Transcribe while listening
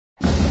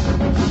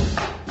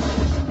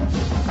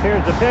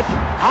Here's the pitch.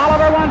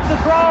 Oliver wants to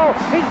throw.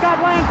 He's got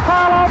Lance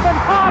Carl open.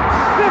 Caught.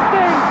 15,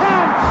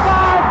 10,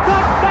 5,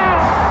 touchdown.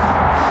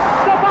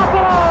 The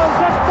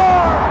Buffaloes at 4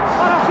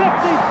 on a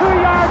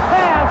 52-yard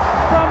pass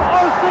from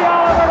O.C.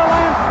 Oliver to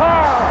Lance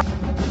Carl.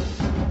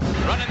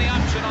 Running the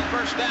option on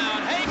first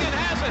down. Hagan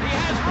has it. He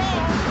has room.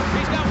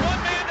 He's got one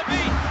man to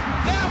beat.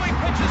 Now he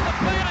pitches to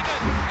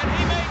Flanagan, and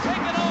he may take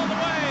it all the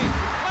way.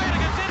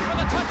 Flanagan's in for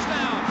the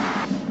touchdown.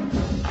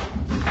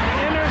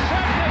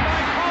 Intercepted by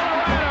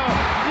Colorado.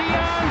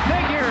 Deion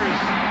Figures.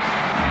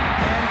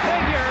 And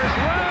Figures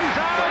runs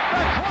out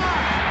the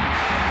clock.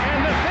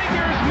 And the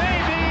Figures may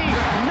be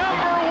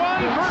number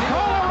one for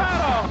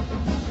Colorado.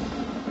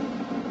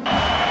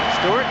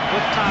 Stewart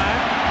with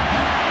time.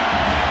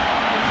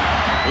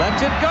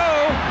 Lets it go.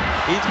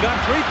 He's got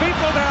three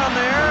people down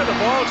there. The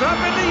ball's up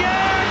in the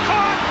air.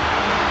 Caught.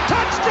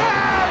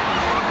 Touchdown.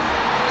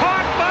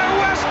 Caught by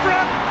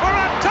Westbrook for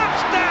a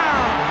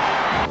touchdown.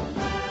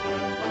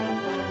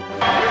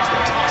 Here's the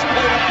toss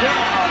play to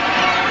Brown.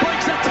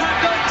 Breaks the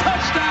tackle.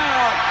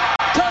 Touchdown.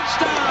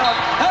 Touchdown.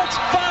 That's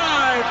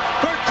 5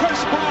 for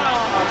Chris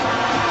Brown.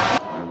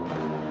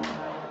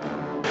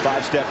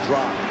 5-step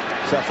drop.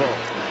 Sefo.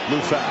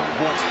 Lufau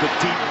wants the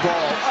deep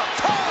ball. Up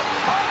top.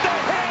 On the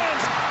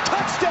hands.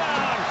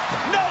 Touchdown.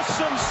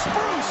 Nelson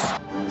Spruce.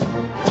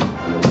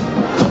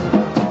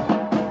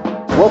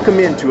 Welcome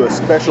into a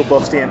special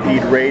Buff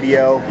Stampede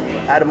Radio.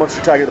 Adam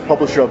Munster Tiger, the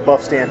publisher of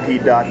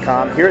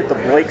BuffStampede.com, here at the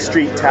Blake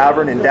Street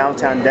Tavern in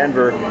downtown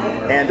Denver.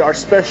 And our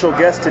special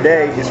guest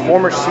today is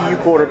former CU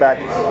quarterback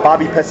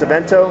Bobby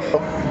Pesavento.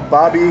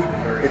 Bobby,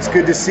 it's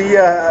good to see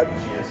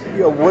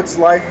you. What's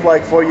life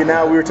like for you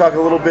now? We were talking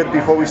a little bit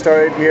before we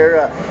started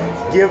here.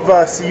 Give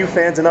CU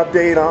fans an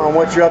update on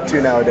what you're up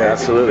to nowadays.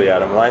 Absolutely,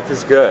 Adam. Life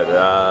is good.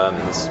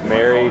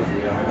 Married,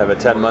 have a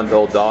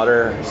 10-month-old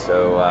daughter,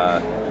 so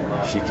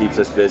she keeps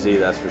us busy,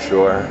 that's for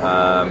sure.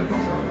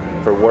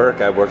 For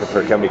work, I work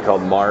for a company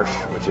called Marsh,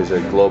 which is a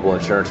global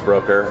insurance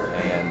broker,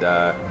 and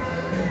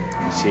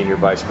senior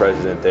vice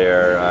president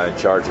there in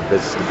charge of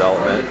business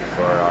development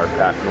for our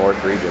Pac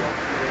North region.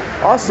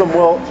 Awesome.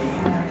 Well,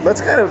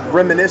 let's kind of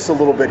reminisce a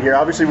little bit here.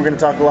 Obviously, we're going to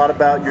talk a lot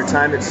about your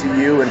time at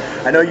CU, and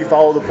I know you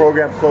follow the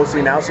program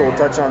closely now, so we'll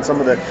touch on some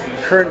of the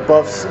current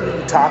Buffs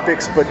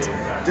topics. But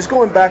just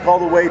going back all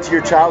the way to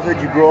your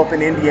childhood, you grew up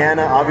in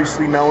Indiana,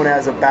 obviously known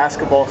as a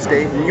basketball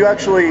state, and you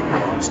actually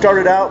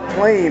started out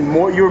playing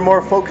more. You were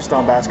more focused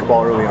on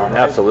basketball early on,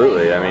 right?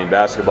 Absolutely. I mean,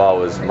 basketball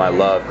was my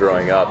love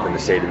growing up in the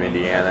state of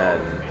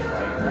Indiana, and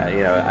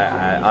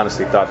I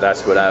honestly thought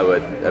that's what I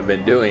would have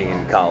been doing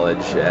in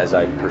college as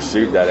I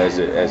pursued that as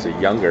a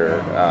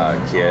younger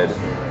kid.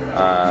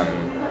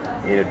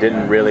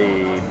 Didn't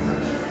really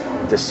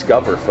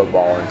discover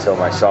football until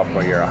my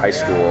sophomore year of high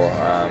school.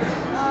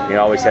 I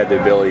always had the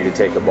ability to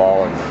take a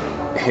ball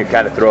and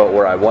kind of throw it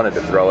where I wanted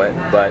to throw it,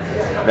 but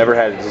never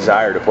had a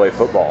desire to play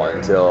football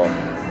until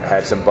I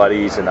had some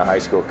buddies and a high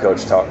school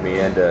coach talk me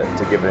into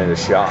giving it a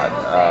shot.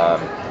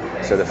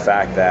 So the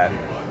fact that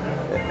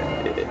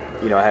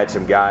I had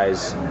some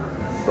guys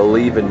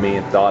believe in me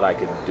and thought I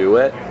could do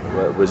it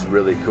was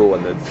really cool.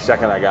 And the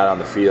second I got on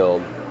the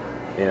field,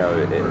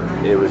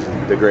 it was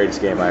the greatest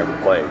game I ever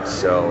played.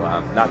 So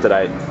not that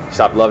I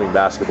stopped loving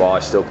basketball, I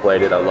still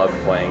played it. I loved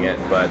playing it,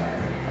 but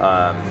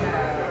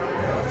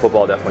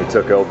football definitely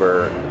took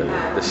over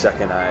the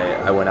second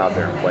I went out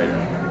there and played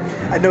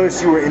it. I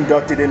noticed you were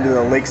inducted into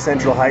the Lake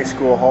Central High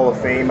School Hall of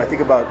Fame, I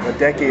think about a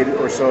decade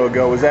or so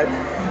ago. Was that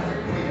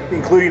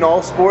including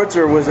all sports,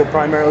 or was it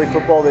primarily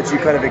football that you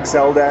kind of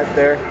excelled at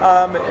there?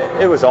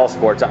 It was all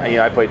sports.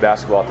 I played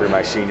basketball through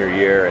my senior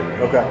year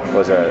and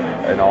was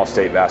an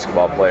all-state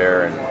basketball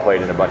player and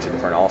played in a bunch of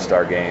different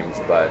all-star games,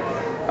 but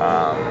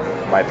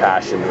my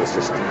passion was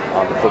just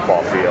on the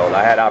football field.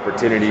 I had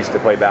opportunities to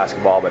play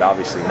basketball, but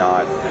obviously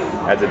not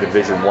at the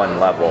Division I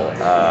level.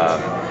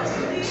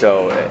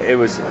 So it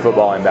was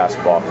football and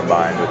basketball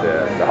combined with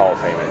the Hall of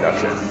Fame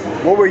induction.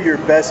 What were your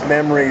best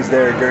memories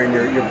there during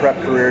your prep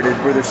career?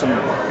 Were there some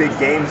big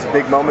games,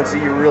 big moments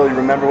that you really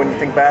remember when you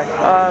think back?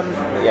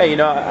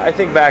 I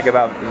think back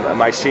about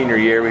my senior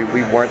year.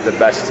 We weren't the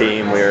best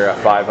team. We were a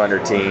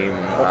 500 team.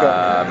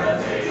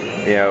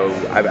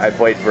 I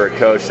played for a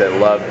coach that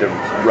loved to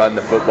run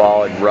the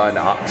football and run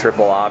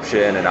triple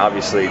option, and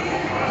obviously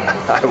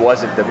I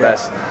wasn't the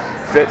best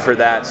fit for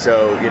that.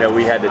 So,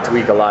 we had to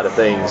tweak a lot of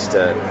things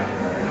to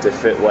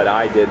fit what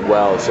I did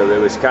well. So it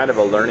was kind of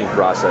a learning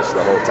process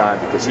the whole time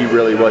because he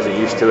really wasn't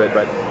used to it.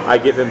 But I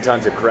give him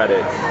tons of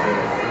credit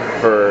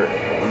for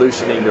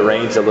loosening the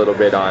reins a little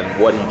bit on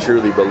what he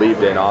truly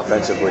believed in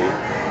offensively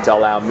to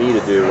allow me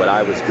to do what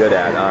I was good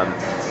at.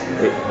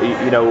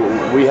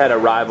 We had a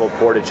rival,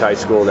 Portage High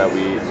School, that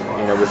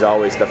was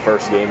always the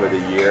first game of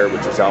the year,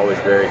 which was always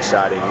very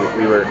exciting.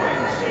 We were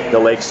the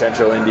Lake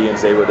Central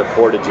Indians, they were the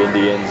Portage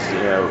Indians.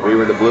 We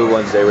were the blue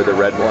ones, they were the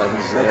red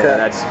ones.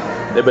 Okay.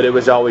 But it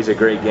was always a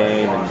great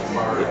game,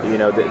 and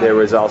there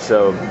was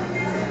also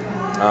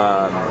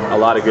a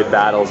lot of good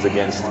battles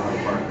against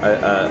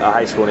a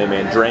high school named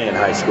Andrean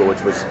High School,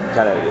 which was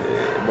kind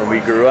of, when we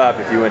grew up,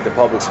 if you went to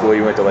public school,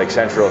 you went to Lake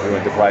Central. If you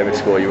went to private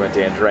school, you went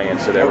to Andrean.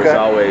 So there was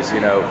always,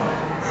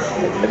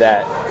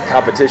 that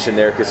competition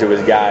there, because it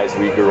was guys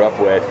we grew up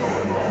with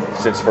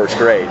since first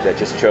grade that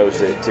just chose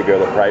to go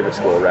the private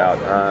school route.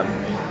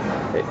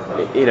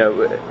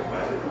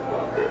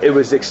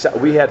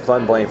 We had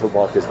fun playing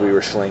football because we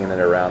were slinging it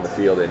around the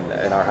field,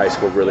 and our high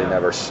school really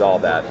never saw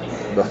that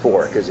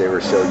before because they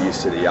were so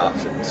used to the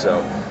option. So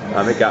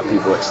it got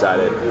people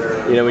excited.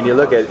 When you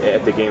look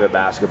at the game of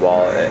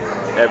basketball,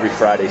 every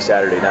Friday,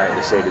 Saturday night in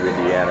the state of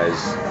Indiana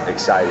is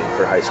exciting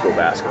for high school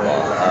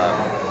basketball.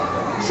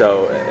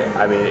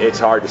 It's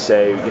hard to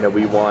say,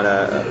 we won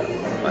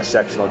a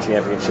sectional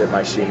championship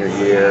my senior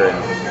year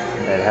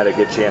and had a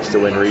good chance to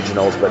win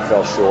regionals but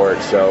fell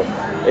short. So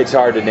it's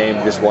hard to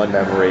name just one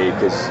memory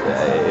because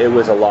it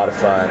was a lot of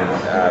fun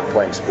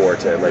playing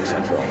sports at Lake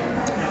Central.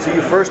 So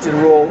you first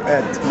enrolled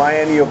at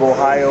Miami of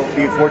Ohio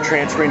before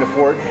transferring to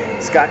Fort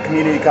Scott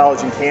Community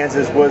College in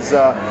Kansas. Was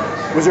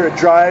there a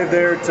drive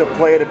there to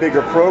play at a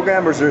bigger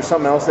program, or is there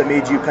something else that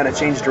made you kind of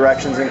change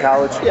directions in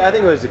college? Yeah, I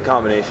think it was a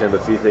combination of a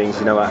few things.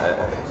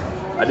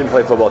 I didn't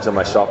play football until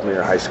my sophomore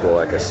year of high school,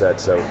 like I said,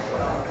 so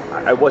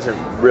I wasn't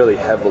really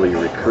heavily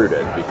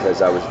recruited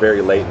because I was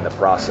very late in the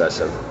process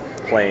of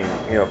playing,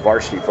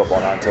 varsity football,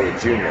 not until the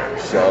junior.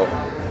 So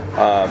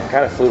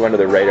kind of flew under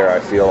the radar, I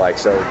feel like.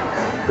 So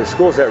the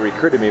schools that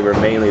recruited me were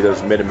mainly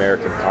those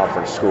Mid-American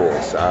Conference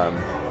schools.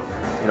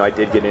 I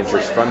did get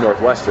interest from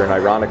Northwestern,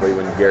 ironically,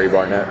 when Gary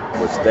Barnett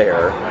was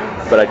there,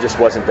 but I just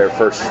wasn't their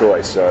first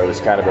choice, so it was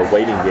kind of a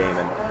waiting game.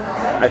 And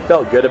I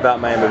felt good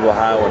about Miami of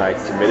Ohio when I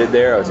committed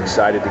there. I was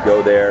excited to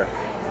go there.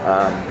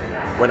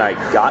 When I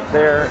got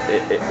there,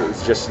 it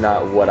was just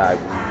not what I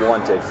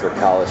wanted for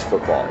college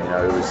football.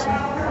 It was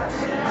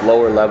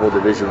lower level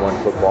Division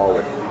I football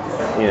with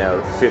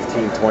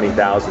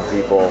 15,000-20,000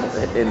 people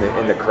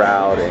in the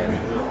crowd, and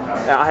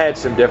I had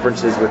some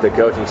differences with the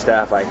coaching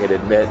staff, I could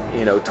admit,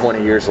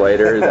 20 years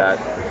later, that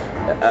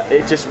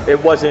it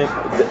wasn't,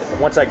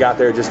 once I got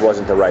there, it just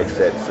wasn't the right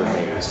fit for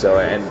me. So,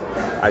 and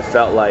I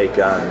felt like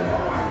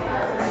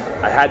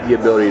I had the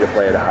ability to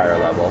play at a higher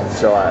level.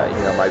 So,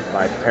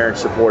 my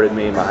parents supported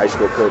me, my high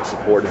school coach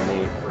supported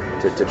me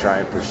to try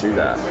and pursue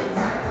that.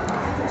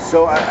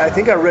 So I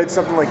think I read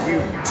something like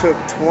you took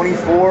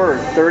 24 or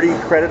 30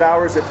 credit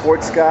hours at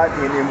Fort Scott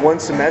in one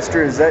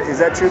semester. Is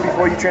that true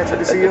before you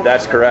transferred to CU?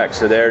 That's correct.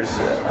 So there's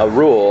a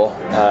rule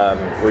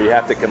where you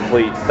have to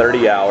complete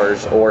 30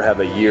 hours or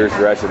have a year's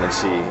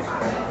residency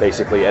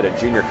basically at a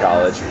junior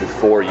college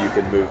before you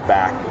can move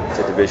back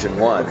to Division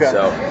I. Okay.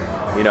 So,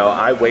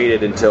 I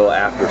waited until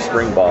after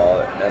spring ball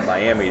at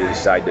Miami to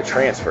decide to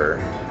transfer.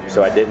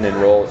 So I didn't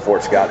enroll at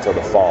Fort Scott till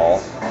the fall,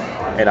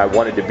 and I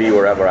wanted to be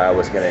wherever I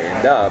was going to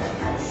end up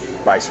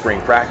by spring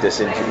practice,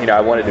 and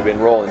I wanted to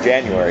enroll in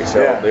January,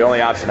 so the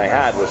only option I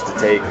had was to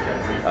take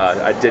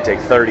I did take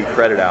 30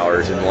 credit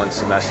hours in one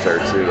semester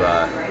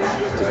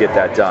to get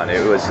that done.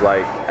 It was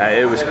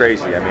it was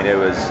crazy. It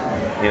was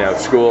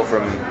school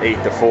from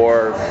 8 to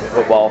 4,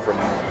 football from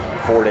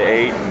 4 to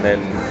 8, and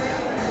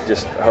then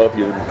just hope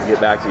you get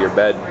back to your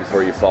bed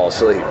before you fall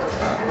asleep.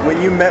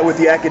 When you met with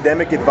the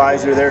academic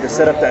advisor there to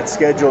set up that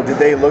schedule, did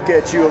they look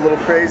at you a little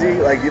crazy,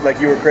 like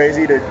you were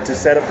crazy to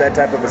set up that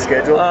type of a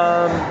schedule?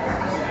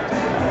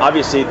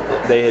 Obviously,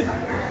 they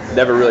had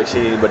never really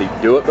seen anybody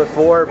do it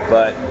before,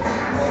 but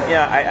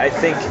I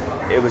think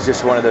it was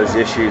just one of those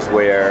issues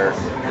where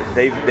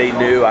they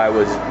knew I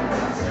was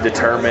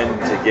determined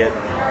to get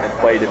and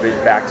play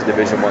back to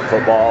Division I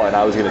football, and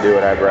I was going to do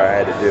whatever I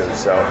had to do.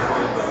 So,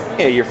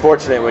 you're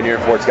fortunate when you're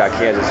in Fort Scott,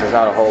 Kansas. There's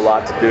not a whole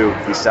lot to do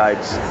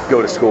besides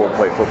go to school and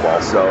play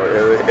football. So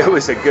it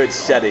was a good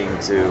setting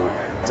to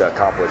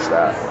accomplish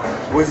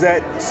that. Was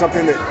that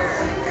something that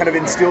kind of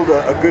instilled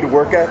a good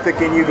work ethic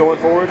in you going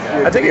forward?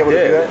 I think it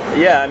did.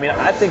 Yeah,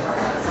 I think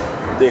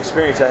the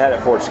experience I had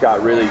at Fort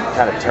Scott really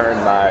kind of turned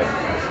my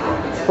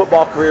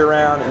football career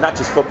around, and not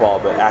just football,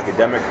 but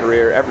academic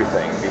career,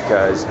 everything,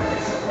 because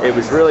it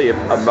was really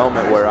a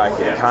moment where I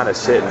could kind of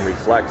sit and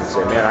reflect and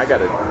say, man, I got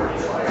to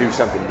do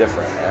something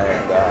different.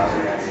 And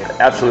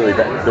absolutely,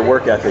 the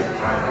work ethic,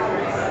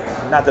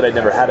 not that I'd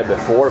never had it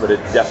before, but it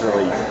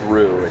definitely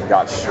grew and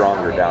got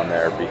stronger down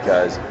there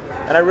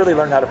and I really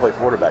learned how to play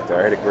quarterback there.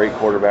 I had a great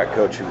quarterback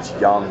coach who was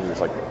young. He was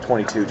like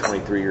 22,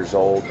 23 years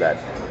old that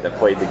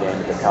played the game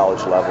at the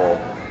college level,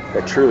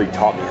 that truly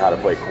taught me how to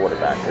play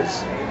quarterback,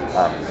 because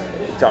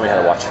he taught me how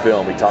to watch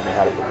film. He taught me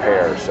how to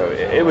prepare. So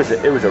it was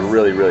a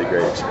really, really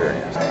great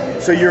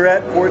experience. So you're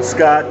at Fort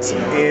Scott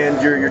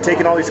and you're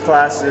taking all these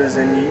classes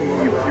and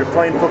you're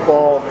playing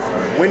football.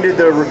 When did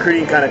the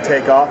recruiting kind of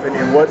take off,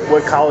 and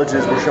what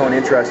colleges were showing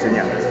interest in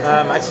you?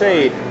 I'd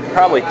say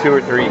probably 2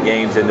 or 3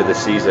 games into the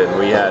season.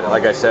 We had,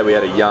 like I said, we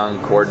had a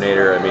young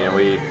coordinator.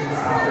 We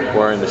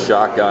were in the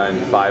shotgun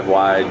 5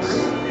 wides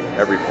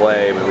every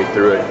play. We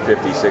threw it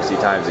 50, 60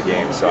 times a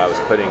game. So I was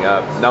putting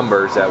up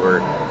numbers that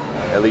were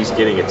at least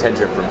getting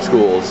attention from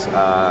schools.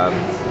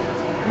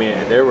 I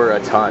mean, there were a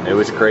ton. It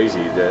was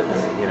crazy.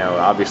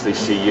 Obviously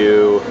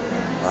CU,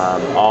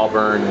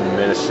 Auburn,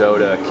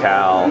 Minnesota,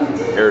 Cal,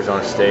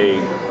 Arizona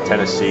State,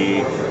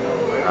 Tennessee.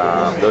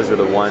 Those are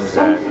the ones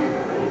that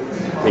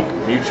I think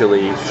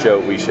mutually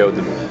we showed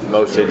the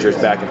most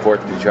interest back and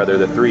forth with each other.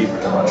 The 3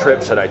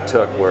 trips that I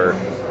took were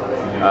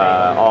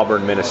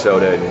Auburn,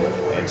 Minnesota,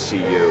 and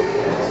CU.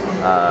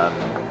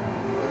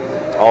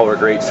 All were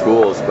great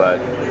schools, but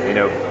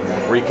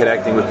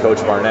reconnecting with Coach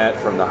Barnett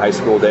from the high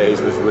school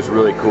days was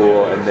really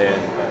cool. And then,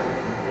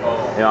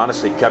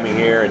 honestly, coming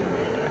here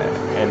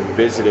and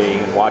visiting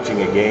and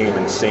watching a game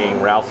and seeing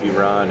Ralphie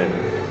run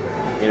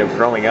and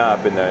growing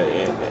up and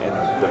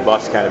the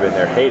Buffs kind of in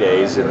their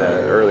heydays in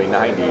the early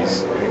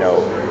 90s,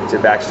 to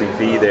actually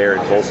be there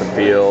in Folsom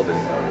Field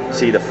and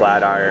see the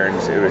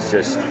Flatirons, it was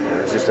just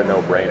a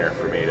no-brainer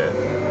for me to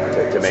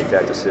make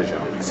that decision.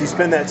 So you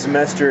spent that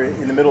semester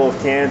in the middle of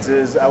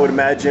Kansas. I would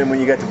imagine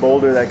when you got to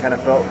Boulder, that kind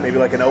of felt maybe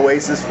like an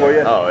oasis for you?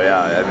 Oh,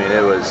 yeah.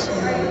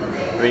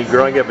 I mean,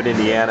 growing up in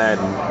Indiana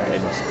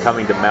and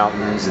coming to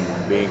mountains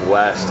and being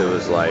west, it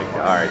was like,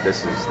 all right,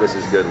 this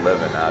is good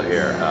living out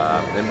here.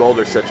 And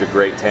Boulder's such a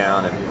great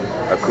town and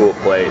a cool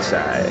place.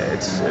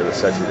 It was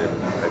such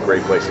a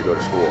great place to go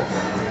to school.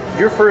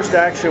 Your first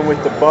action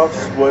with the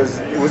Buffs was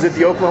it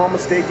the Oklahoma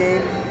State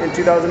game in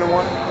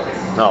 2001?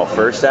 No,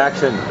 first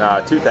action,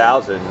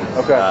 2000.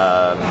 Okay.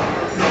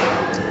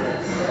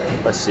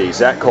 Let's see.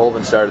 Zach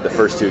Colvin started the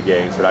first 2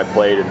 games, but I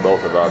played in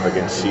both of them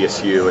against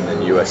CSU and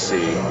then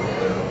USC.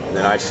 And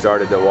then I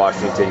started the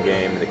Washington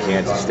game and the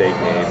Kansas State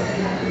game.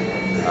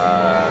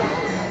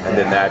 And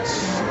then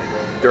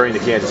during the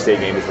Kansas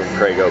State game is when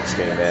Craig Oaks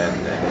came in,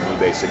 and he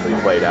basically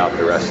played out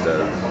the rest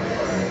of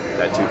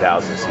that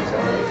 2000 season.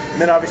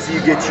 And then obviously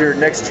you get your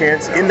next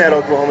chance in that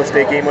Oklahoma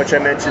State game, which I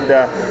mentioned.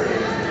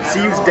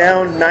 CU's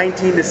down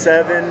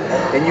 19-7,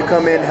 and you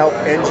come in, help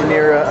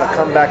engineer a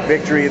comeback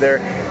victory there.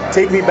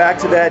 Take me back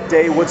to that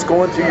day. What's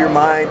going through your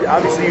mind?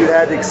 Obviously, you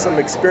had some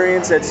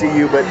experience at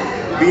CU, but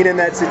being in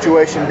that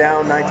situation,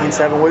 down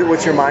 19-7,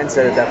 what's your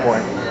mindset at that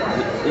point?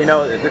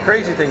 The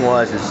crazy thing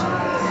was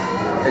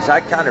I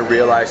kind of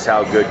realized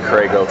how good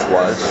Craig Oaks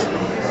was,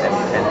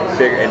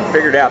 and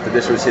figured out that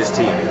this was his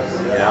team,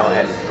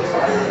 and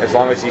as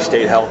long as he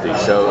stayed healthy.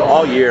 So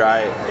all year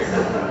I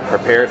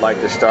prepared like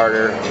the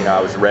starter.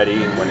 I was ready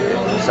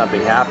when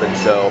something happened.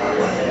 So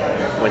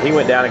when he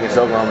went down against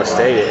Oklahoma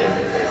State,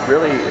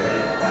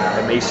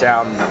 it may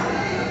sound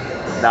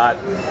not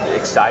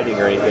exciting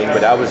or anything,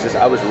 but I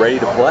was ready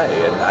to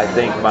play. And I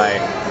think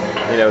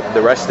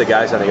the rest of the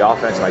guys on the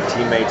offense, my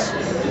teammates,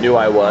 knew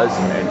I was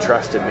and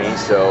trusted me.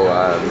 So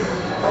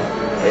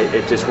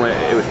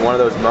it was one of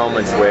those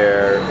moments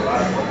where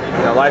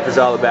life is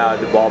all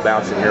about the ball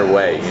bouncing your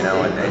way,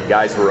 and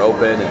guys were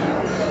open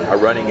and our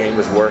running game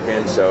was working.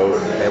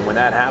 And when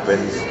that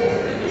happens,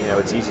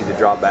 it's easy to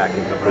drop back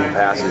and complete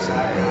passes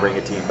and bring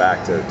a team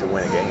back to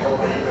win a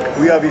game.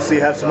 We obviously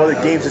have some other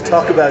games to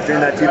talk about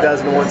during that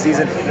 2001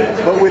 season,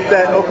 but with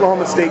that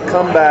Oklahoma State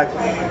comeback,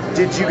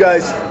 did you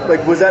guys,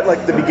 was that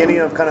the beginning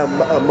of kind of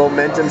a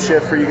momentum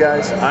shift for you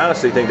guys? I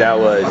honestly think that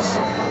was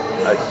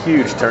a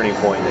huge turning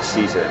point in the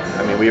season.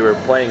 I mean, we were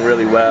playing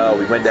really well.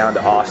 We went down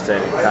to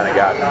Austin and kind of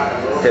got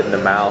hit in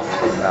the mouth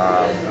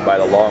by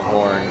the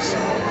Longhorns.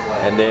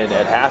 And then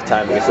at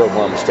halftime against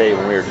Oklahoma State,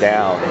 when we were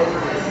down,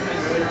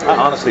 I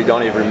honestly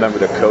don't even remember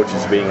the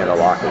coaches being in the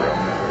locker room.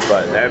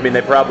 But, I mean,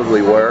 they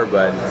probably were,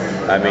 but,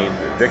 I mean,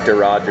 Victor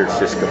Rogers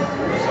just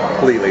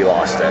completely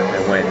lost it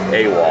and went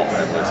AWOL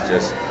and was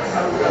just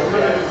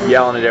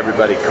yelling at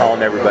everybody,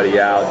 calling everybody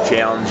out,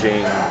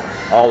 challenging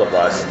all of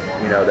us,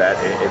 that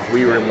if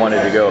we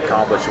wanted to go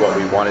accomplish what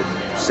we wanted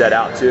set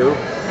out to,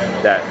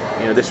 that,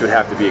 this would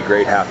have to be a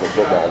great half of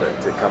football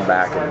to come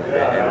back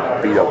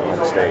and beat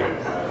Oklahoma State.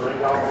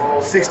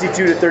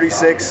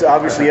 62-36,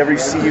 obviously every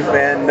CU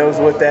fan knows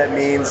what that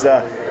means.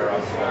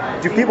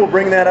 Do people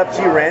bring that up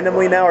to you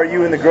randomly now? Are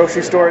you in the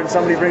grocery store and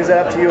somebody brings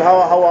that up to you?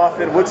 How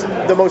often? What's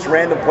the most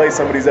random place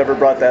somebody's ever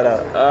brought that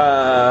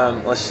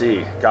up? Let's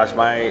see. Gosh,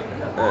 my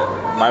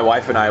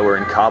wife and I were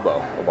in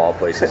Cabo, of all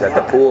places, at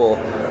the pool,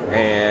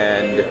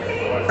 and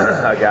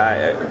a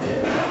guy,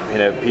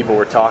 people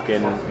were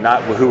talking,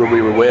 not who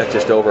we were with,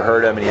 just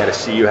overheard him, and he had a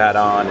CU hat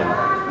on,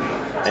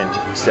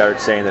 and he started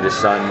saying that his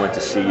son went to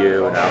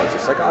CU, and I was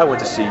just like, I went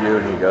to CU,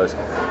 and he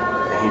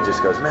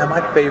just goes, man,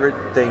 my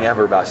favorite thing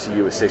ever about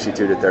CU was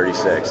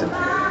 62-36,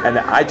 and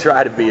I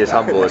try to be as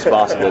humble as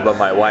possible, but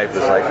my wife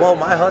was like, well,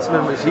 my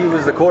husband he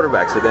was the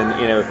quarterback, so then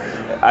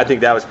I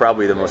think that was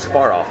probably the most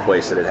far off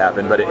place that it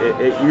happened, but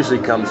it usually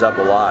comes up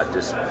a lot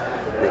just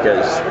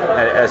because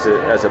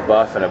as a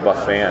Buff and a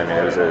Buff fan, I mean,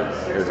 it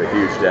was a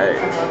huge day.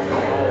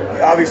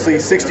 Obviously,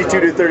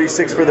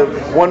 62-36 for the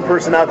one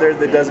person out there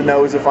that doesn't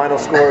know is the final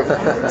score of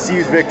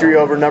CU's victory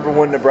over number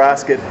 1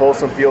 Nebraska at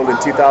Folsom Field in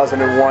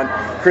 2001.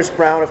 Chris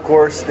Brown, of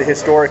course, the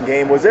historic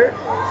game. Was there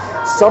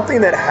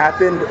something that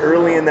happened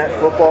early in that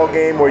football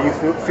game where you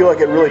feel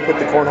like it really put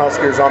the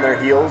Cornhuskers on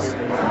their heels?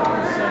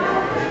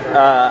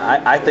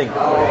 I think,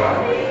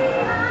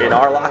 in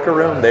our locker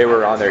room, they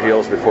were on their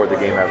heels before the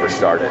game ever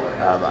started.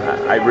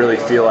 I really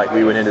feel like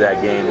we went into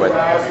that game with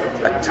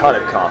a ton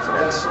of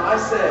confidence,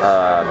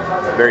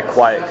 very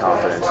quiet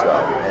confidence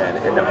though,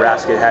 and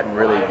Nebraska hadn't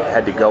really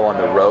had to go on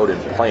the road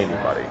and play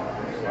anybody.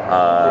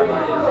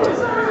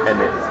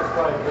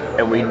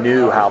 And we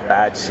knew how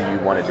bad CU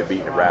wanted to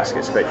beat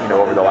Nebraska, but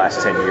over the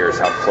last 10 years,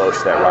 how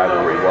close that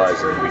rivalry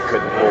was, and we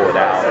couldn't pull it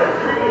out.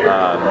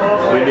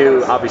 We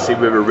knew, obviously,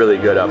 we were really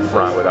good up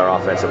front with our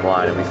offensive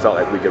line, and we felt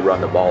like we could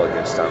run the ball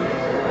against them,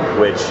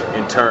 which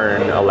in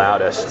turn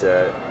allowed us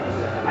to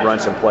run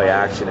some play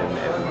action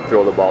and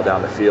throw the ball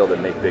down the field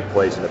and make big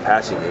plays in the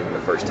passing game in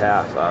the first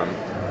half.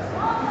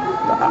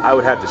 I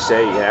would have to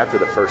say, after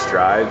the first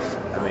drive,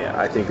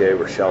 I think they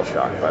were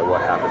shell-shocked by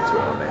what happened to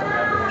them,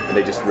 and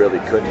they just really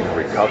couldn't even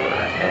recover.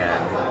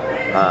 And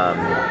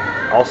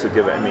also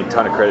give a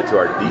ton of credit to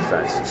our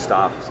defense, who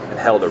stopped and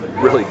held a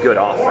really good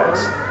offense,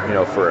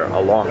 for a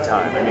long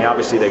time.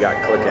 Obviously they got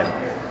clicking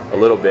a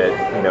little bit,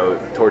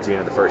 towards the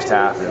end of the first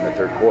half and in the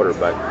third quarter,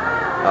 but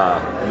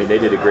they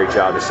did a great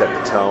job to set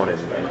the tone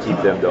and keep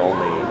them to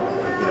only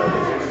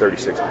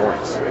 36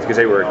 points, because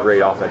they were a great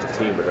offensive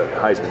team with a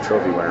Heisman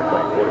Trophy winner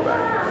playing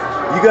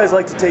quarterback. You guys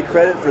like to take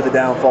credit for the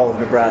downfall of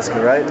Nebraska,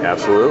 right?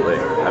 Absolutely.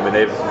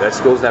 That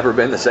school's never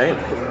been the same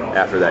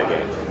after that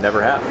game.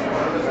 Never have.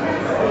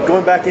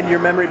 Going back into your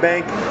memory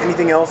bank,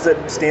 anything else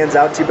that stands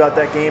out to you about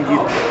that game? Do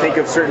you think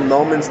of certain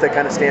moments that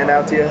kind of stand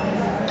out to you?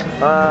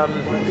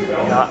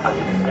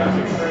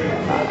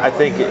 I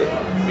think,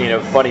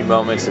 funny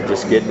moments of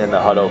just getting in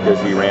the huddle,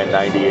 because we ran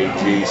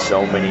 98G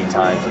so many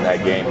times in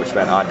that game, which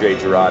meant Andre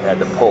Girard had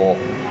to pull.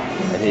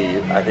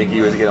 And I think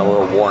he was getting a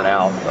little worn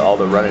out, all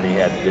the running he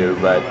had to do.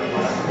 But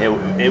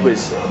it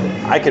was,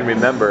 I can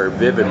remember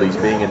vividly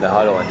being in the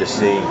huddle and just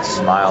seeing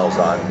smiles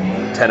on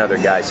 10 other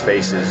guys'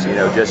 faces,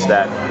 just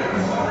that,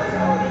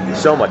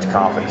 so much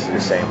confidence in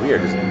just saying, we are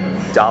just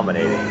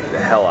dominating the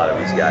hell out of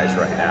these guys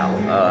right now.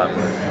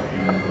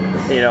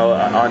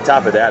 On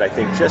top of that, I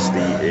think just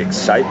the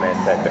excitement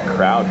that the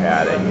crowd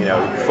had,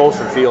 and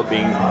Folsom Field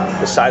being,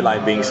 the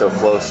sideline being so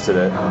close to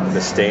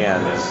the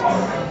stands,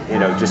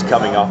 just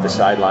coming off the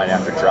sideline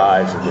after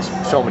drives, and just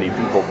so many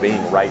people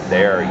being right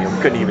there.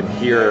 We couldn't even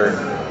hear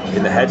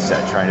in the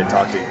headset trying to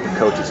talk to the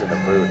coaches in the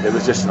booth. It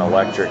was just an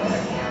electric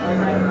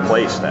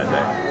place that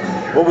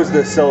day. What was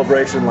the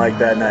celebration like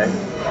that night?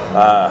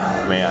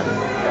 Man.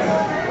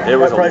 It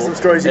was probably some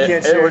stories you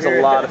can't share. It was a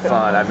lot of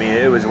fun.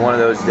 It was one of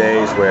those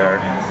days where,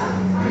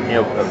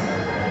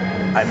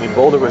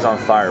 Boulder was on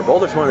fire.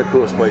 Boulder's one of the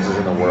coolest places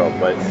in the world,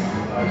 but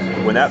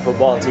when that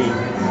football team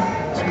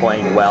is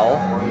playing well,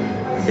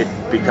 it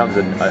becomes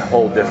a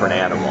whole different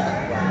animal,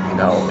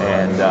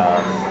 and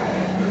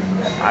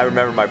I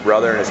remember my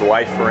brother and his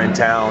wife were in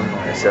town,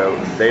 and so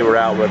they were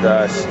out with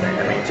us.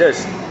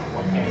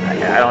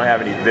 I don't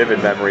have any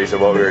vivid memories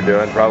of what we were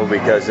doing, probably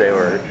because they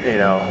were,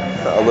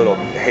 a little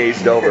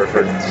hazed over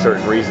for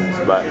certain reasons.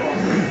 But,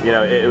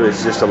 it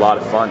was just a lot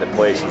of fun. The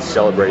place was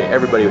celebrating.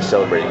 Everybody was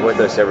celebrating with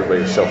us.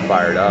 Everybody was so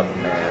fired up.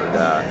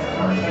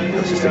 And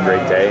it was just a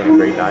great day and a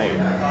great night.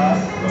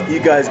 You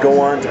guys go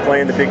on to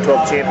play in the Big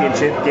 12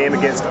 championship game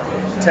against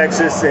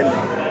Texas, and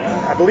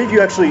I believe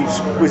you actually,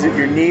 was it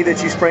your knee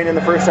that you sprained in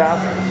the first half?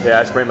 Yeah,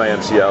 I sprained my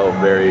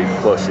MCL very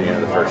close to the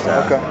end of the first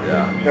half. Okay.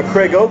 Yeah. Now,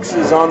 Craig Oaks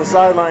is on the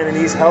sideline and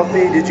he's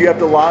healthy. Did you have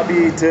to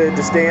lobby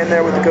to stay in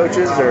there with the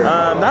coaches? Or?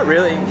 Not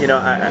really.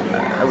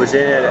 I was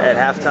in at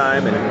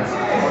halftime,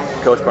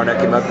 and Coach Barnett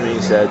came up to me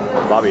and said,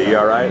 "Bobby, are you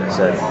all right?" I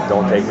said,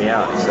 "Don't take me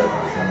out." He said,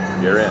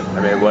 "You're in."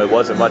 It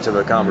wasn't much of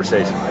a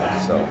conversation.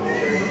 So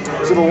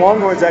the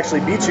Longhorns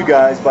actually beat you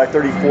guys by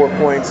 34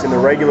 points in the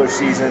regular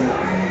season.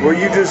 Were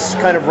you just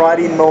kind of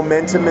riding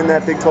momentum in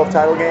that Big 12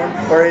 title game,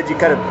 or had you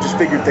kind of just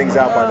figured things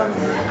out by then?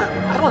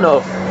 I don't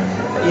know.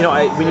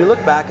 When you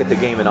look back at the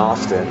game in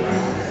Austin,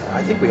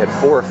 I think we had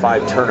 4 or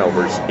 5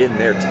 turnovers in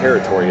their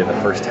territory in the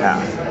first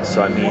half.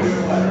 So,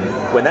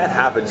 when that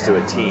happens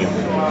to a team,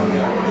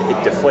 it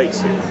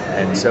deflates you.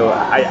 And so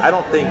I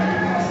don't think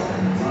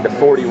the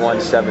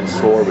 41-7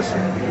 score was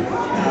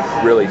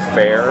really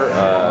fair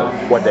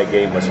what that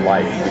game was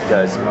like,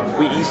 because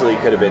we easily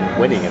could have been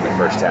winning in the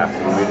first half.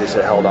 We just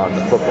held on to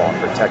the football and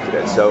protected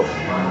it. So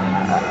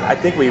I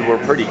think we were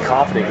pretty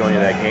confident going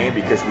into that game,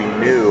 because we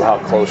knew how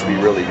close we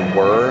really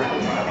were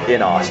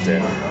in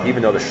Austin,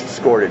 even though the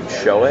score didn't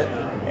show it.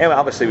 And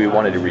obviously we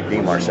wanted to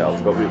redeem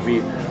ourselves, but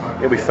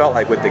we felt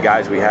like with the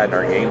guys we had in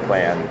our game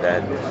plan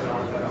that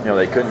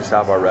they couldn't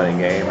stop our running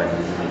game,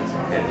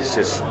 and it's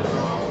just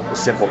a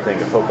simple thing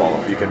to football.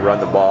 If you can run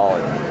the ball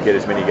and get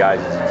as many guys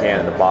as you can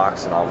in the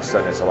box, and all of a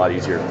sudden it's a lot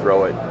easier to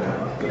throw it,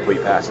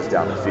 complete passes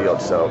down the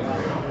field. So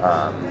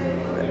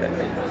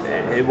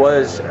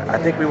I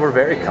think we were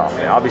very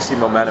confident. Obviously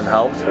momentum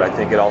helps, but I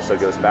think it also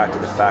goes back to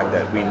the fact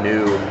that we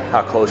knew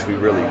how close we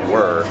really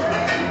were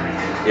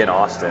in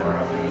Austin,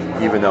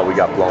 even though we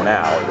got blown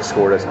out. The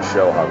score doesn't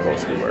show how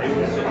close we were.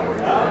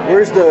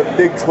 Where's the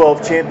Big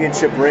 12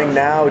 championship ring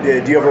now? Do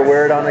you ever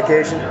wear it on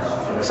occasion?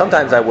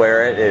 Sometimes I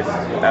wear it if,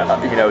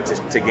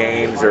 just to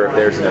games, or if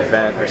there's an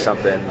event or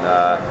something.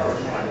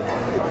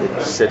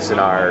 It sits in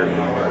our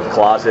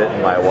closet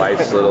in my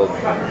wife's little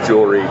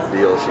jewelry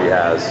deal she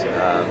has,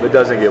 but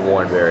doesn't get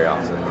worn very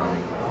often.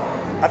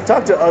 I've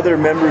talked to other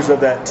members of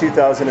that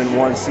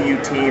 2001 CU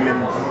team,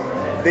 and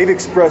they've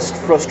expressed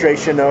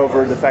frustration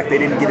over the fact they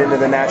didn't get into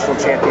the national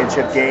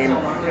championship game.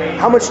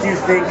 How much do you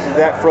think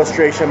that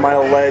frustration might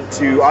have led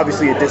to,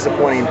 obviously, a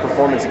disappointing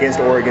performance against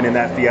Oregon in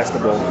that Fiesta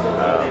Bowl?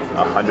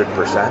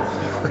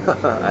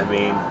 100%. I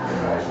mean,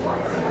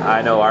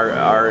 I know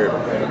our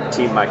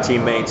team, my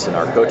teammates and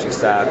our coaching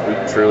staff, we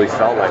truly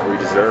felt like we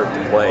deserved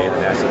to play in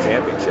the national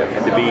championship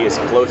and to be as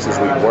close as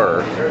we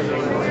were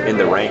in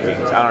the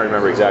rankings. I don't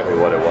remember exactly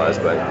what it was,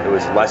 but it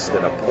was less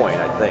than a point,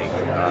 I think.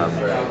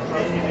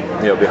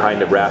 Behind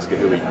Nebraska,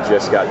 who we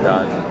just got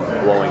done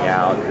blowing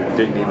out, who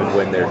didn't even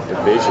win their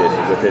division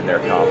within their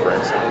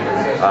conference.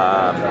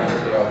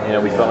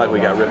 We felt like we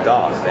got ripped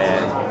off,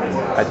 and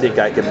I think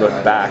I can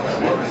look back,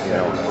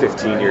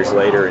 15 years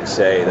later and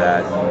say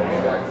that,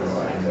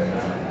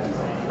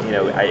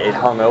 it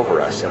hung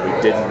over us, and we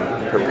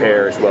didn't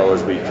prepare as well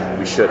as we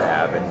should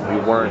have, and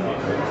we weren't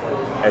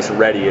as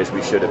ready as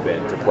we should have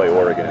been to play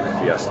Oregon in the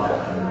Fiesta Bowl.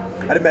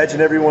 I'd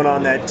imagine everyone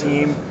on that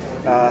team,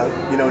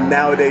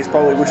 nowadays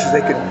probably wishes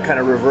they could kind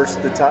of reverse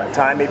the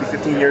time, maybe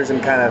 15 years,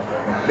 and kind of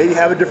maybe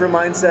have a different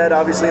mindset,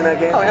 obviously, in that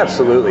game. Oh,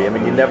 absolutely. I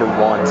mean, you never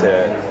want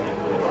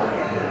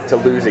to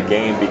lose a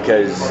game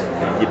because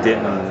you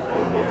didn't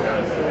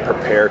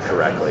prepare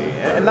correctly.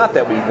 And not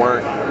that we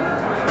weren't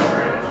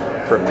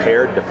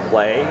prepared to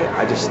play.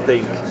 I just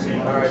think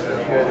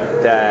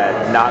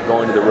that not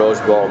going to the Rose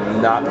Bowl,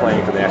 not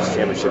playing for the national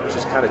championship,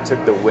 just kind of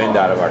took the wind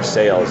out of our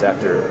sails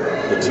after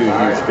the two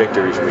huge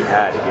victories we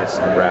had against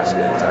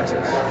Nebraska and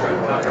Texas.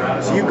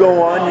 So you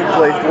go on, you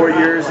play 4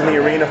 years in the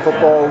Arena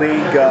Football League.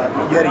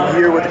 You had a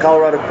year with the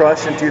Colorado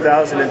Crush in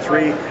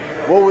 2003.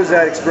 What was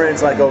that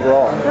experience like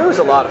overall? It was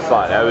a lot of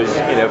fun. I was,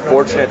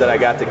 fortunate that I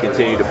got to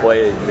continue to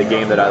play the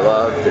game that I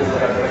loved, and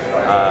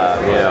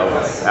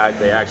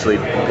they actually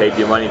paid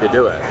you money to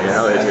do it.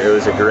 It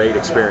was a great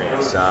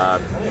experience.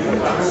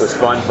 It was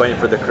fun playing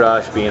for the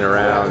Crush, being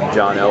around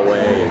John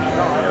Elway,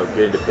 and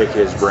getting to pick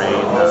his brain.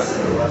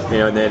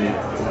 And then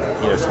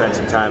spend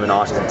some time in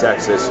Austin,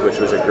 Texas, which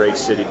was a great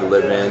city to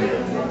live in.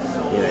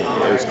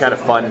 It was kind of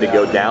fun to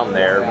go down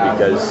there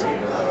because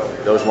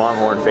those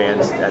Longhorn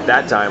fans at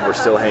that time were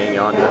still hanging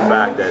on to the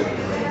fact that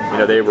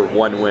they were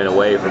one win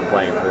away from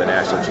playing for the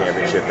national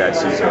championship that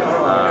season.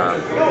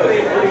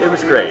 It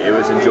was great. It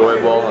was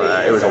enjoyable.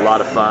 It was a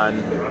lot of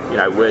fun.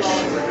 I wish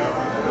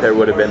there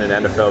would have been an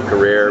NFL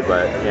career,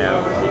 but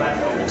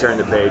you turn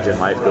the page and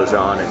life goes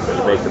on, and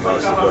you make the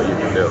most of what you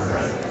can do.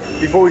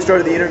 Before we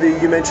started the interview,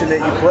 you mentioned that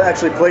you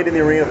actually played in the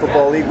Arena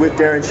Football League with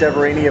Darren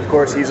Cheverini. Of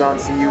course, he's on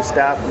CU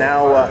staff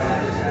now.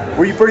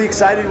 Were you pretty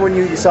excited when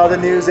you saw the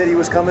news that he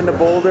was coming to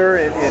Boulder?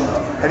 And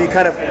have you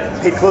kind of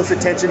paid close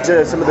attention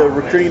to some of the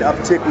recruiting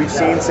uptick we've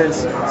seen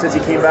since he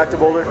came back to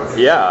Boulder?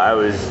 Yeah, I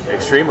was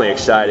extremely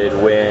excited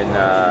when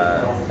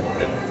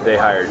they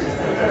hired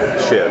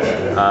Chev.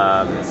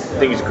 I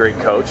think he's a great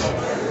coach.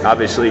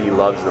 Obviously, he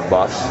loves the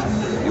Buffs.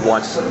 He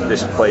wants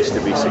this place to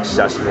be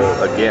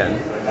successful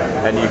again,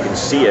 and you can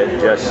see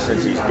it just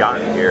since he's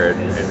gotten here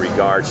in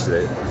regards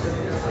to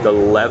the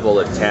level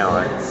of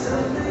talent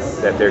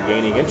that they're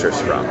gaining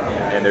interest from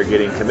and they're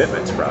getting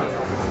commitments from.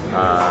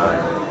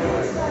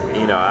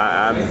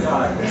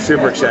 I'm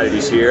super excited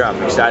he's here.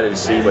 I'm excited to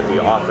see what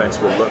the offense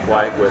will look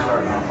like with,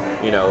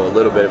 a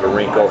little bit of a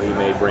wrinkle he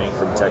may bring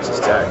from Texas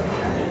Tech.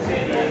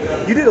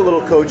 You did a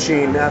little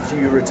coaching after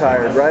you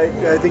retired, right?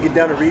 I think you're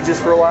down at Regis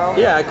for a while?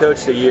 Yeah, I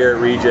coached a year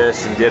at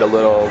Regis and did a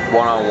little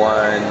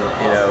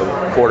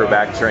one-on-one,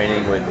 quarterback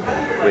training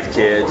with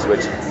kids,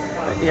 which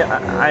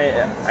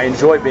I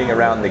enjoy being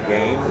around the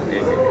game,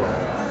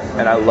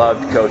 and I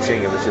loved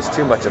coaching. It was just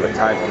too much of a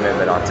time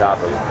commitment on top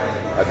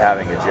of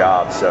having a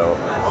job. So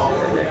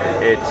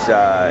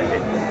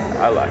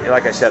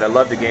like I said, I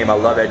love the game. I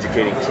love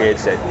educating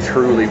kids that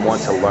truly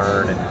want to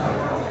learn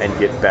and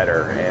get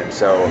better. And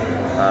so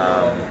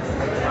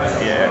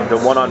the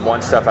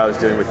one-on-one stuff I was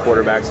doing with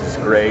quarterbacks is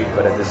great,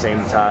 but at the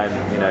same time,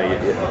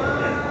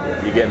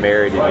 you get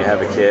married and you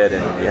have a kid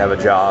and you have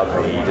a job,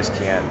 and you just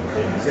can't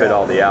fit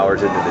all the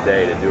hours into the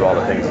day to do all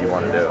the things you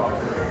want to do.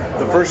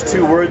 The first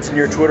two words in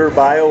your Twitter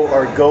bio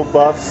are "Go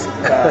Buffs."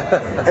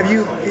 Have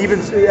you, even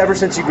ever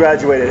since you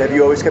graduated, have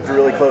you always kept a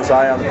really close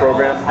eye on the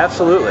program?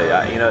 Absolutely.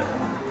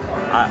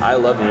 I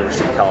love the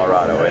University of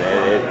Colorado, and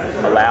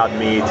it allowed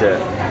me to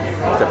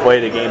play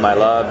the game I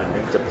love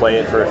and to play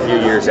it for a few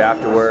years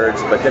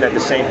afterwards. But then at the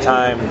same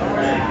time,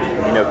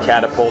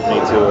 catapult me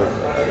to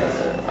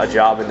a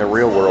job in the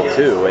real world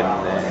too,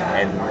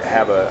 and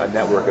have a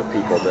network of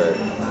people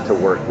to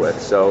work with.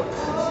 So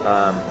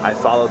I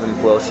follow them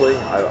closely.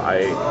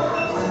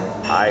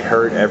 I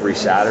hurt every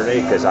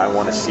Saturday because I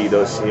want to see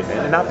those,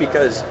 and not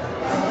because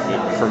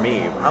for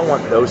me, I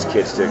want those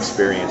kids to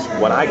experience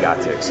what I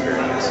got to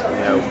experience.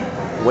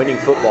 Winning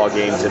football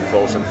games in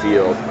Folsom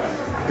Field,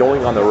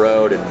 going on the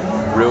road and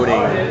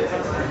ruining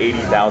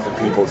 80,000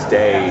 people's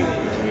day,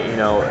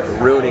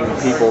 ruining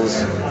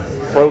people's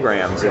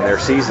programs and their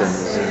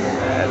seasons.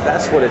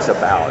 that's what it's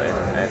about.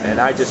 And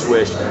I just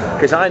wish,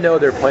 because I know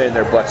they're playing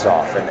their butts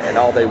off, and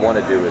all they want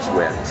to do is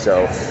win.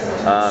 So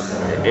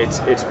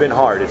it's been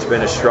hard. It's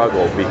been a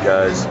struggle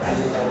because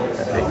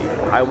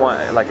I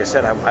want, like I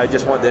said, I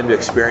just want them to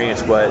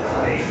experience what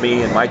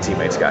me and my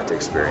teammates got to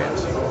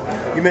experience.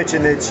 You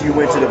mentioned that you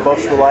went to the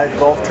Buffs for Life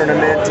golf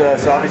tournament,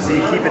 so obviously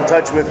you keep in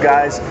touch with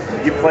guys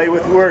you play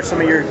with. Who are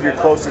some of your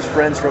closest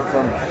friends from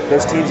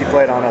those teams you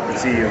played on up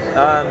at CU?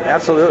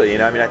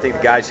 Absolutely. I think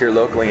the guys here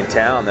locally in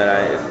town that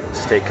I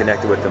stay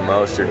connected with the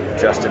most are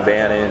Justin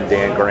Bannon,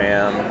 Dan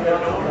Graham,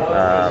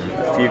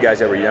 a few guys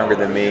that were younger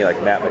than me,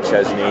 like Matt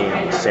McChesney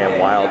and Sam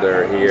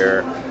Wilder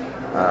here.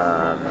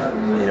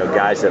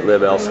 Guys that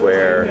live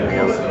elsewhere.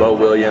 Bo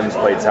Williams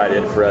played tight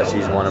end for us.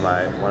 He's one of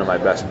my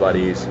best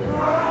buddies.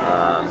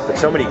 But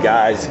so many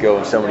guys go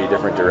in so many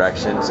different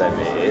directions.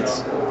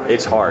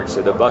 It's hard.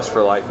 So the Buffs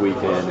for Life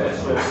weekend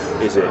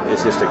is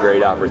just a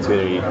great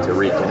opportunity to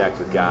reconnect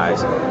with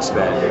guys and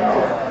spend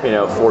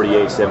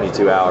 48,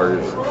 72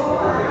 hours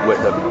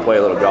with them, play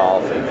a little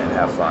golf and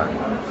have fun.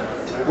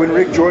 When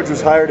Rick George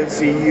was hired at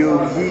CU,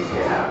 he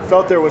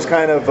felt there was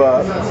kind of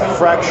a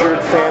fractured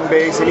fan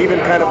base and even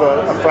kind of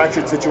a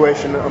fractured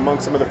situation among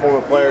some of the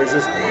former players.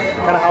 Just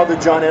kind of how the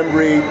John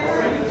Embry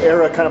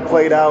era kind of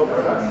played out.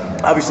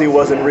 Obviously, it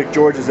wasn't Rick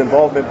George's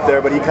involvement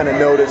there, but he kind of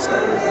noticed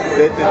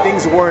that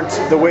things weren't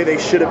the way they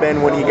should have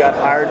been when he got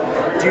hired.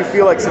 Do you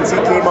feel like since he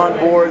came on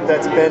board,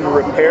 that's been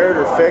repaired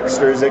or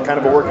fixed, or is it kind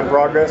of a work in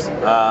progress?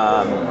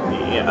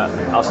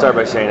 I'll start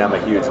by saying I'm a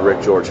huge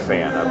Rick George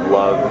fan. I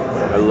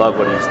love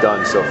what he's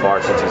done so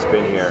far since he's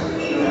been here,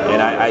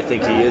 and I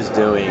think he is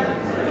doing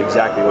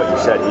exactly what you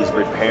said. He's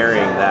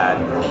repairing that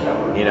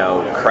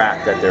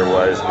crack that there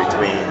was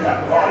between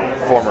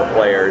former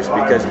players,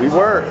 because we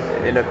were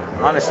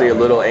honestly a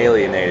little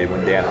alienated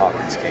when Dan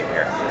Hawkins came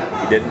here.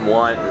 He didn't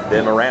want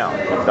them around.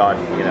 He thought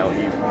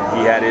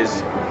he had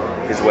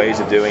his ways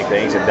of doing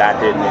things, and that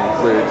didn't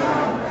include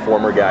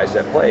former guys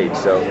that played.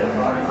 So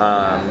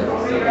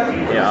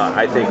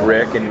I think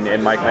Rick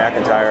and Mike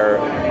McIntyre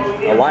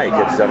alike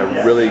have done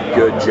a really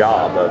good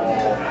job of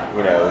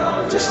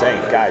just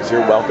saying, guys,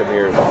 you're welcome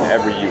here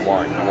whenever you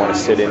want. You want to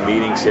sit in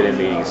meetings.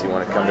 You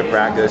want to come to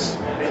practice,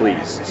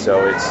 please. So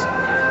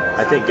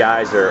I think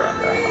guys are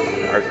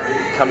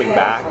coming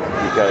back,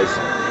 because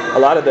a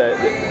lot of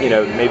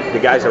maybe the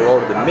guys that are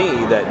older than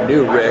me that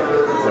knew Rick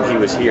when he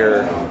was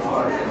here,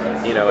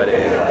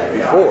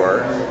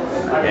 before,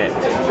 and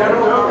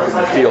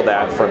feel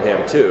that from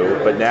him too.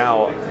 But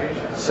now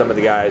some of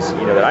the guys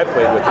that I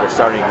played with are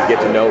starting to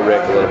get to know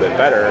Rick a little bit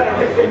better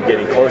and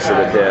getting closer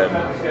with him.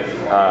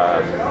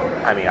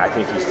 I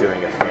think he's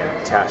doing a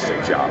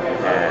fantastic job,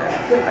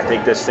 and I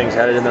think this thing's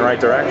headed in the right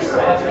direction.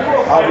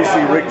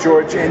 Obviously, Rick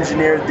George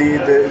engineered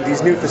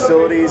these new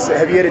facilities.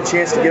 Have you had a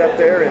chance to get up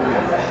there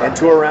and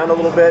tour around a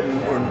little bit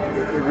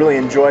and really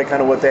enjoy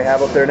kind of what they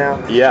have up there now?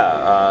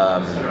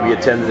 Yeah, we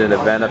attended an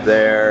event up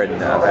there,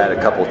 and I've had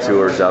a couple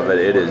tours of it.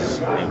 It is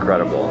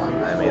incredible.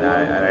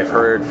 I've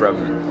heard from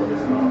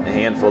a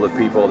handful of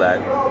people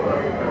that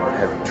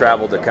have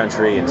traveled the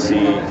country and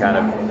see kind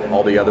of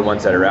all the other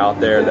ones that are out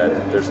there,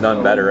 that there's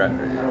none better in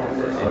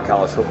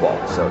college football.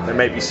 So there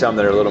may be some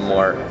that are a little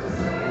more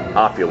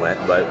opulent,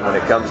 but when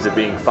it comes to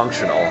being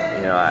functional,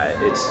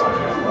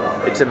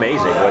 it's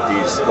amazing what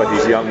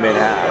these young men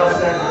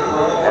have,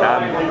 and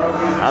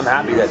I'm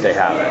happy that they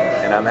have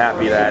it, and I'm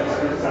happy that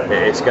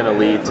it's going to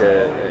lead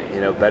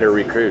to better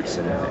recruits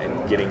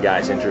and getting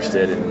guys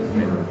interested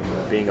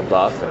in being a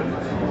Buff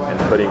and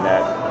putting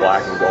that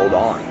black and gold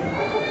on.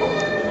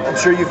 I'm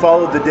sure you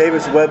followed the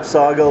Davis Webb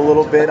saga a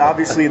little bit.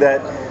 Obviously,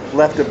 that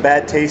left a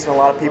bad taste in a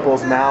lot of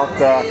people's mouth.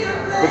 But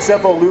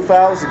Sefo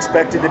Liufau is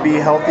expected to be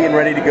healthy and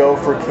ready to go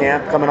for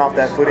camp, coming off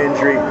that foot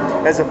injury.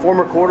 As a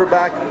former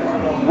quarterback,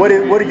 what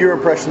are your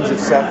impressions of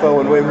Sefo,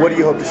 and what do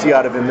you hope to see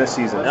out of him this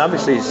season?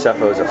 Obviously,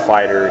 Sefo is a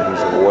fighter.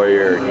 He's a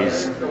warrior.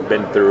 He's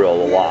been through a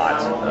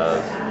lot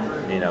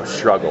of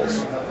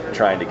struggles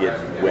trying to get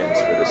wins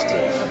for this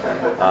team.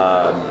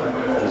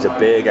 He's a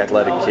big,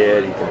 athletic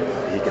kid.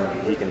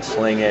 He can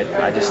sling it.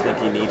 I just think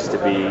he needs to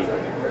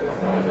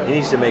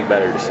make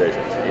better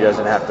decisions. He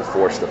doesn't have to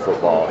force the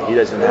football. He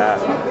doesn't have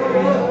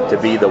to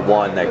be the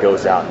one that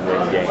goes out and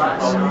wins games.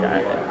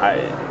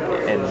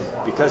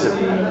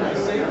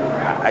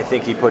 I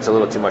think he puts a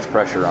little too much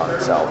pressure on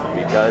himself,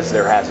 because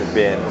there hasn't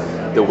been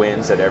the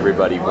wins that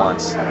everybody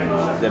wants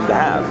them to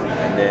have.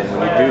 And then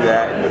when you do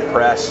that and you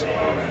press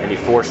and you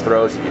force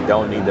throws that you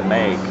don't need to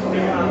make,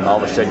 all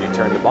of a sudden you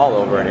turn the ball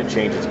over and it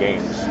changes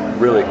games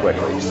really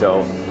quickly.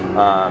 So,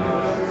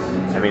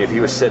 if he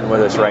was sitting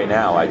with us right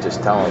now, I'd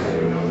just tell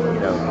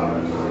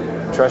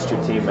him, trust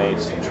your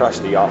teammates,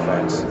 trust the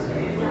offense.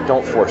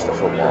 Don't force the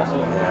football.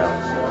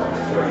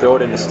 Throw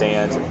it in the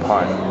stands and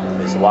punt.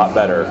 It's a lot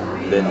better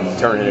than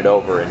turning it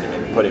over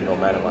and putting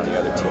momentum on the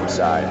other team's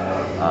side.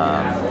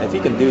 If he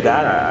can do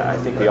that, I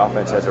think the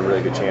offense has a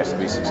really good chance to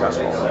be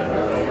successful.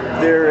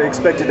 They're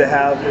expected to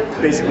have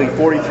basically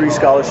 43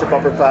 scholarship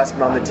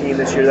upperclassmen on the team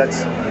this year.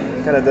 That's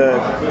kind of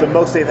the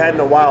most they've had in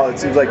a while. It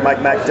seems like Mike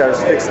McIntyre's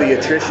fixed the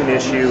attrition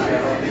issue.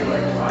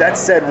 That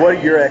said, what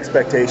are your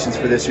expectations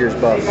for this year's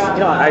Buffs?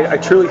 I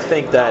truly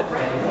think that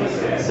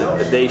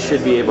they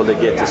should be able to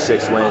get to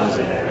 6 wins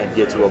and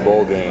get to a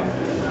bowl game.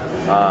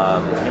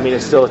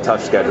 It's still a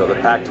tough schedule. The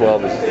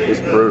Pac-12 is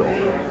brutal,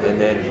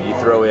 and then you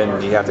throw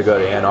in you have to go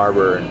to Ann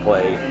Arbor and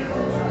play,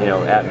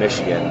 at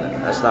Michigan.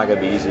 That's not going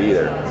to be easy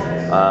either.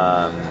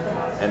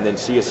 And then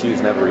CSU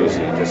is never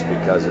easy just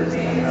because of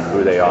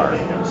who they are.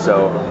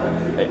 So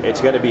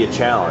it's going to be a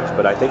challenge,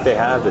 but I think they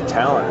have the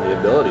talent and the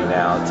ability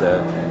now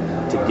to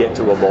get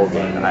to a bowl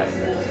game.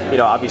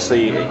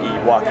 Obviously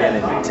you walk in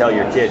and you tell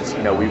your kids,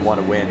 we want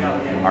to win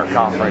our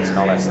conference and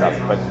all that stuff,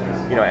 but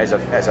as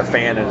a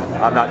fan, and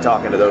I'm not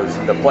talking to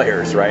the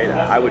players, right?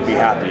 I would be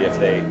happy if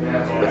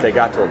they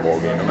got to a bowl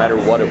game, no matter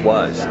what it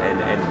was,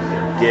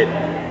 and get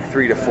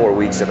 3 to 4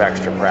 weeks of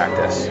extra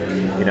practice,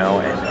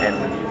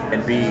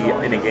 and be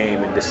in a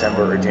game in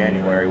December or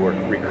January where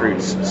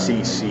recruits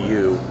see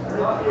CU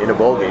in a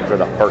bowl game for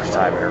the first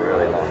time in a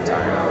really long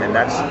time. And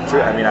that's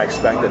true. I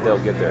expect that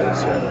they'll get there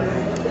this year.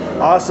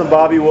 Awesome,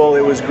 Bobby. Well,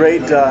 it was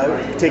great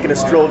taking a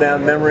stroll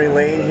down memory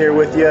lane here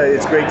with you.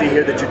 It's great to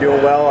hear that you're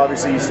doing well.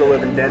 Obviously, you still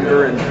live in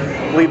Denver and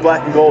bleed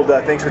black and gold.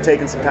 Thanks for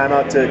taking some time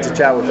out to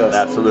chat with us.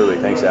 Absolutely.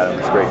 Thanks, Adam.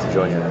 It's great to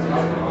join you.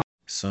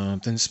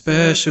 Something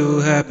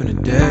special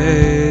happened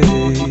today.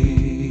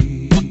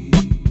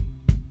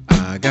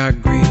 I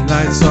got green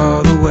lights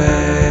all the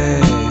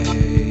way,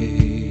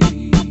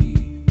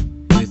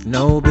 with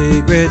no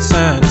big red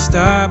sign to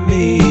stop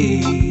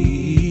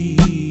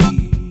me,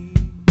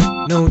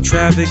 no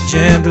traffic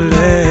jam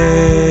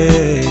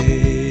delay.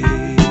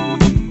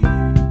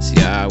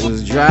 See, I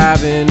was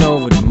driving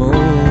over the moon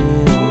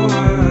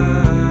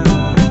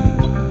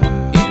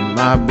in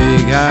my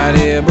big hot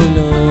air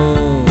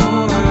balloon,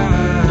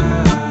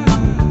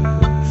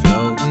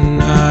 floating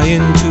high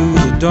into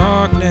the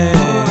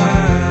darkness.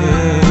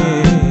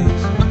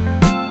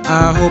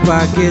 I hope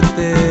I get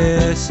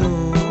there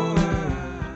soon.